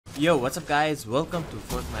Yo, what's up guys? Welcome to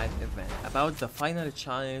Fortnite event. About the final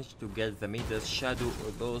challenge to get the Midas Shadow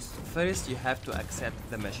or Ghost. First, you have to accept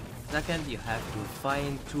the mission. Second, you have to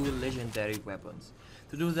find 2 legendary weapons.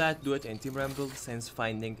 To do that, do it in Team Rumble, since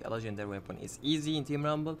finding a legendary weapon is easy in Team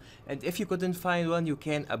Rumble. And if you couldn't find one, you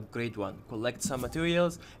can upgrade one. Collect some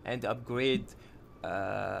materials and upgrade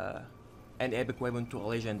an epic weapon to a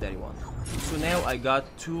legendary one. So now I got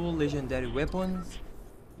 2 legendary weapons.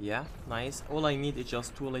 Yeah, nice. All I need is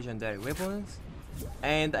just 2 legendary weapons,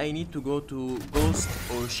 and I need to go to Ghost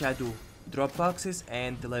or Shadow Dropboxes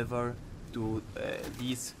and deliver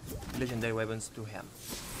these legendary weapons to him.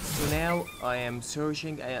 So now I am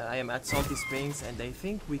searching. I am at Salty Springs, and I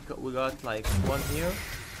think we got like one here.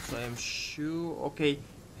 So I am sure. Okay,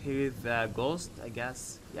 here is the Ghost. I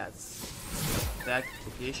guess yes, that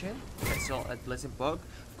location. That's all at Pleasant Park.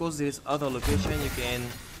 Of course, there is other location you can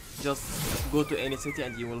just go to any city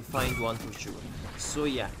and you will find one for sure. So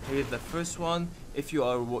yeah, here's the first one. If you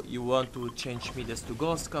want to change Midas to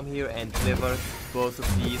Ghost, come here and deliver both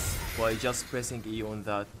of these by just pressing E on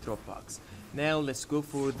the Dropbox. Now let's go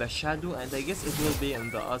for the Shadow, and I guess it will be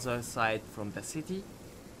on the other side from the city.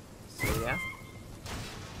 So yeah,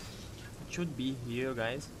 it should be here,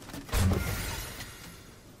 guys.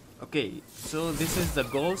 Okay, so this is the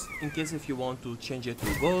Ghost. In case if you want to change it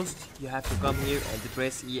to Ghost, you have to come here and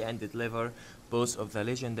press E and deliver both of the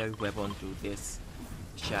legendary weapon to this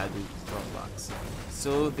Shadow Dropbox.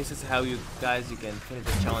 So this is how you can finish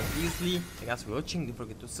the challenge easily. Thanks for watching. Don't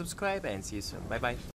forget to subscribe and see you soon. Bye bye.